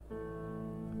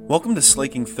Welcome to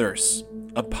Slaking Thirsts,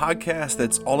 a podcast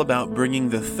that's all about bringing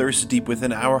the thirst deep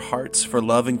within our hearts for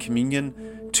love and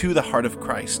communion to the heart of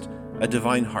Christ, a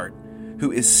divine heart,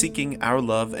 who is seeking our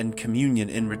love and communion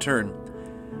in return.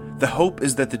 The hope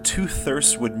is that the two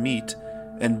thirsts would meet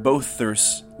and both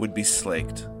thirsts would be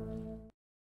slaked.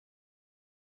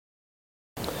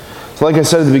 So like I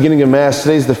said at the beginning of Mass,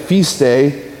 today's the feast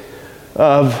day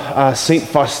of St.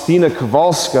 Faustina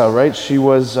Kowalska, right? She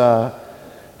was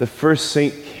the first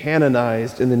saint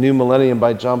canonized in the new millennium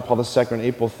by John Paul II on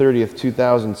April 30th,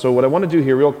 2000. So what I want to do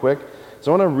here real quick is I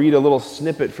want to read a little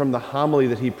snippet from the homily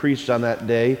that he preached on that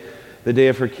day, the day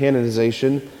of her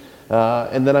canonization,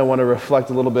 and then I want to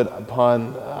reflect a little bit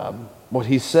upon what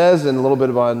he says and a little bit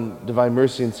about divine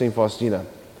mercy and St. Faustina.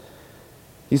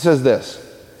 He says this: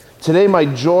 "Today my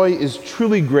joy is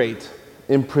truly great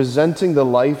in presenting the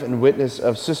life and witness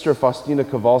of Sister Faustina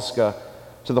Kowalska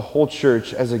to the whole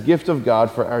Church as a gift of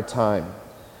God for our time.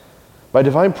 By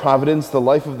divine providence, the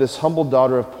life of this humble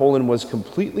daughter of Poland was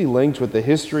completely linked with the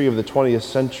history of the 20th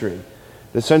century,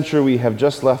 the century we have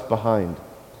just left behind.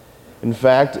 In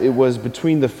fact, it was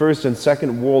between the First and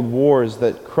Second World Wars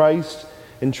that Christ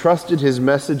entrusted his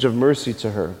message of mercy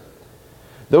to her.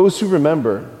 Those who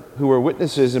remember, who were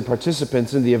witnesses and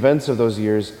participants in the events of those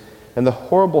years and the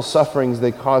horrible sufferings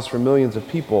they caused for millions of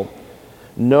people,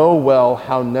 know well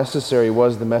how necessary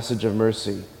was the message of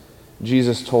mercy.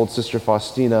 Jesus told Sister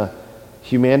Faustina,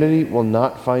 'Humanity will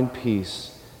not find peace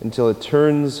until it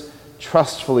turns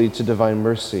trustfully to divine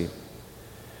mercy.'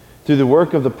 Through the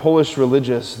work of the Polish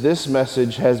religious, this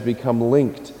message has become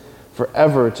linked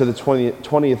forever to the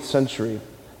 20th century,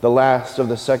 the last of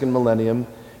the second millennium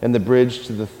and the bridge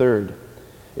to the third.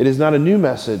 It is not a new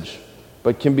message,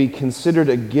 but can be considered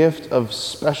a gift of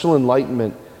special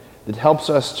enlightenment that helps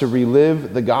us to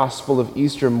relive the gospel of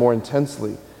Easter more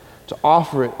intensely, to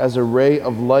offer it as a ray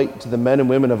of light to the men and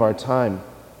women of our time."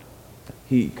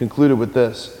 He concluded with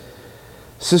this: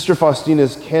 "Sister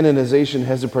Faustina's canonization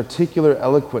has a particular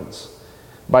eloquence.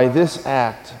 By this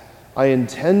act, I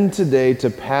intend today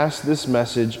to pass this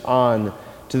message on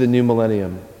to the new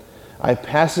millennium. I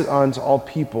pass it on to all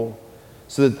people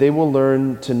so that they will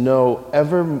learn to know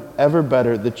ever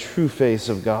better the true face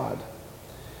of God."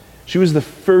 She was the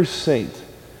first saint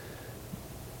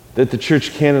that the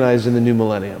Church canonized in the new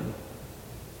millennium.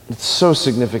 It's so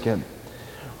significant.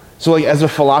 So as a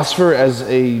philosopher, as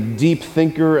a deep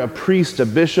thinker, a priest, a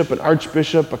bishop, an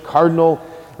archbishop, a cardinal,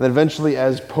 and then eventually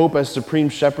as Pope, as supreme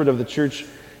shepherd of the Church,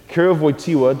 Karol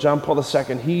Wojtyła, John Paul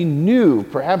II, he knew,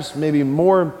 perhaps maybe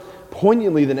more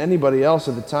poignantly than anybody else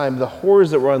at the time, the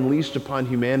horrors that were unleashed upon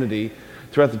humanity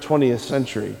throughout the 20th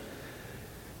century.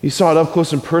 He saw it up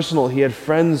close and personal. He had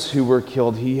friends who were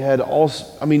killed. He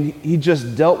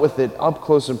just dealt with it up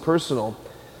close and personal.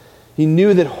 He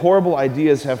knew that horrible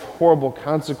ideas have horrible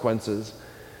consequences.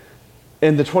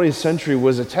 And the 20th century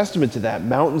was a testament to that.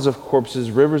 Mountains of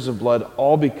corpses, rivers of blood,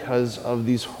 all because of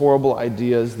these horrible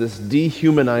ideas, this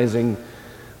dehumanizing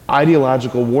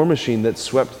ideological war machine that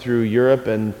swept through Europe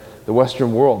and the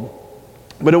Western world.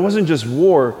 But it wasn't just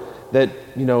war that,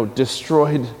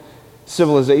 destroyed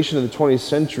civilization in the 20th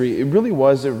century. It really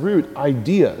was at root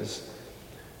ideas,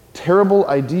 terrible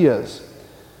ideas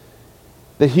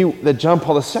that John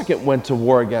Paul II went to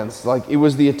war against. Like, it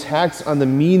was the attacks on the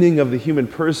meaning of the human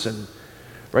person,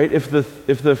 right? If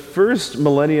the first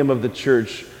millennium of the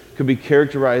Church could be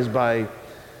characterized by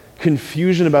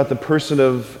confusion about the person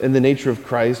and the nature of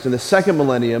Christ, and the second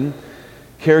millennium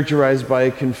characterized by a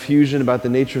confusion about the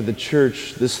nature of the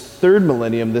Church, this third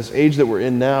millennium, this age that we're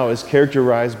in now, is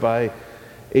characterized by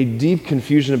a deep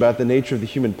confusion about the nature of the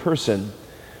human person,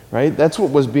 right? That's what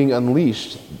was being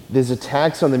unleashed. There's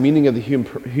attacks on the meaning of the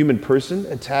human person,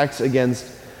 attacks against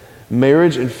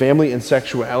marriage and family and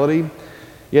sexuality.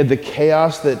 You had the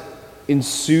chaos that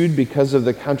ensued because of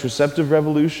the contraceptive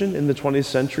revolution in the 20th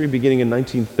century, beginning in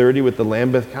 1930 with the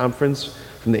Lambeth Conference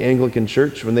from the Anglican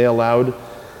Church, when they allowed,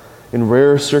 in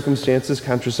rare circumstances,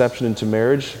 contraception into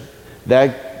marriage.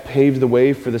 That paved the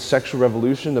way for the sexual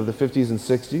revolution of the 50s and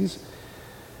 60s.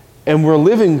 And we're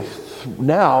living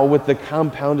now with the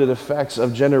compounded effects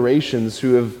of generations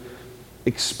who have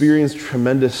experienced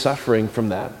tremendous suffering from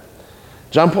that.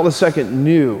 John Paul II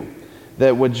knew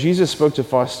that what Jesus spoke to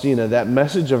Faustina, that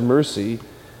message of mercy,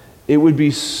 it would be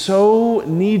so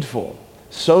needful,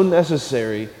 so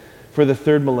necessary for the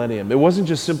third millennium. It wasn't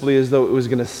just simply as though it was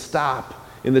going to stop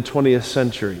in the 20th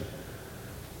century.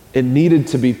 It needed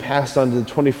to be passed on to the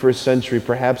 21st century,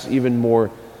 perhaps even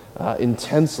more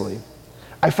intensely.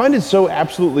 I find it so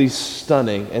absolutely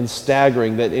stunning and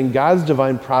staggering that in God's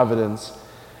divine providence,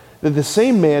 that the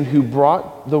same man who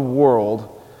brought the world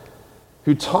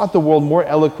who taught the world more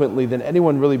eloquently than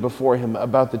anyone really before him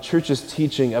about the church's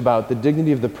teaching about the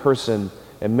dignity of the person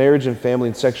and marriage and family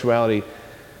and sexuality.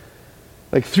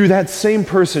 Like through that same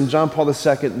person, John Paul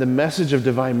II, the message of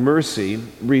divine mercy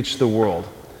reached the world.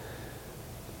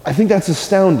 I think that's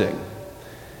astounding,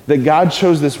 that God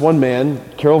chose this one man,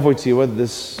 Karol Wojtyła,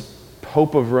 this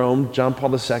Pope of Rome, John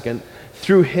Paul II,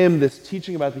 through him, this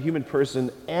teaching about the human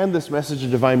person and this message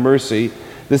of divine mercy,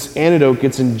 this antidote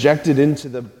gets injected into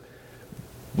the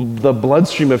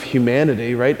bloodstream of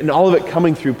humanity, right? And all of it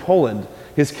coming through Poland.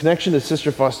 His connection to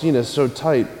Sister Faustina is so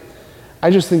tight. I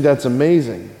just think that's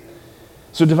amazing.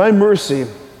 So divine mercy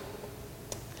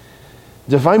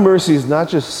is not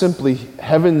just simply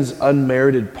heaven's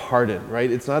unmerited pardon, right?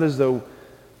 It's not as though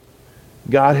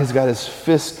God has got his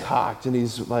fist cocked and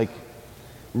he's like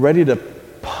ready to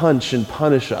punch and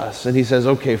punish us. And he says,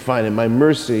 okay, fine, in my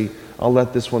mercy, I'll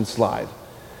let this one slide.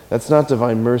 That's not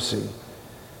divine mercy.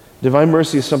 Divine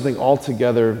mercy is something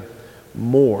altogether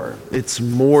more. It's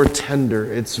more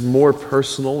tender. It's more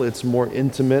personal. It's more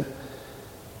intimate.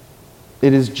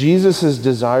 It is Jesus'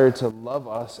 desire to love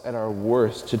us at our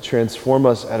worst, to transform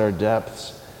us at our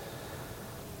depths,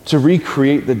 to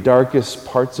recreate the darkest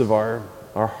parts of our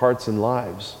hearts and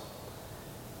lives.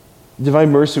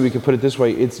 Divine mercy, we can put it this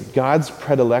way, it's God's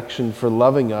predilection for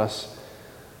loving us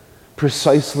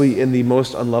precisely in the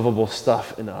most unlovable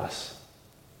stuff in us,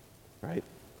 right?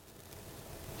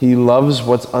 He loves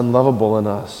what's unlovable in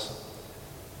us.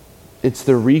 It's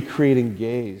the recreating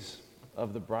gaze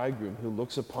of the bridegroom who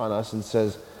looks upon us and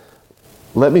says,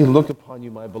 let me look upon you,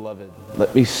 my beloved.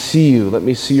 Let me see you. Let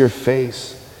me see your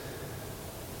face.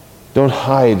 Don't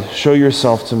hide. Show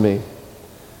yourself to me.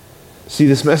 See,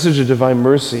 this message of divine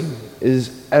mercy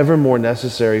is ever more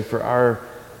necessary for our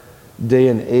day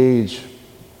and age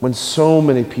when so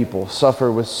many people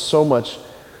suffer with so much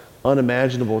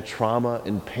unimaginable trauma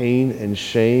and pain and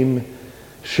shame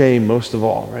most of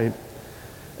all, right?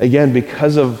 Again,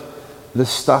 because of the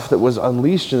stuff that was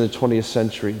unleashed in the 20th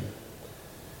century.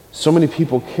 So many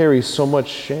people carry so much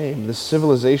shame, the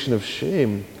civilization of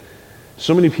shame.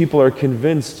 So many people are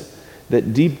convinced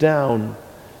that deep down,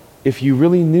 if you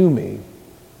really knew me,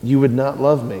 you would not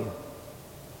love me.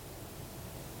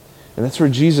 And that's where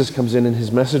Jesus comes in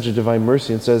his message of divine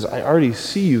mercy and says, I already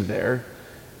see you there,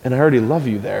 and I already love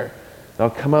you there. Now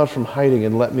come out from hiding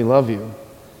and let me love you.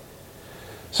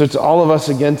 So to all of us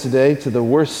again today, to the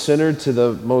worst sinner, to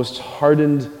the most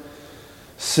hardened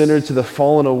sinner, to the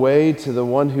fallen away, to the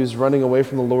one who's running away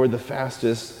from the Lord the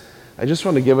fastest, I just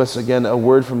want to give us again a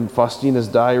word from Faustina's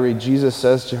diary. Jesus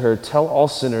says to her, tell all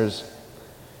sinners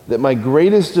that my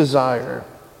greatest desire,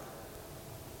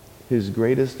 his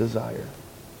greatest desire,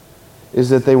 is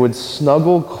that they would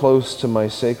snuggle close to my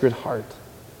sacred heart,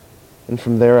 and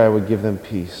from there I would give them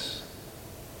peace.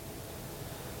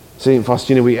 Saint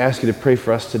Faustina, we ask you to pray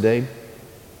for us today,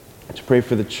 to pray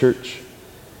for the church,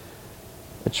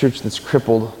 a church that's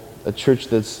crippled, a church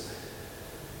that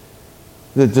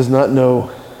does not know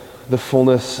the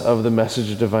fullness of the message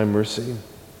of divine mercy.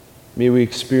 May we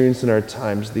experience in our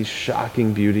times the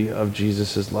shocking beauty of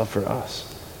Jesus' love for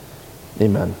us.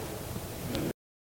 Amen.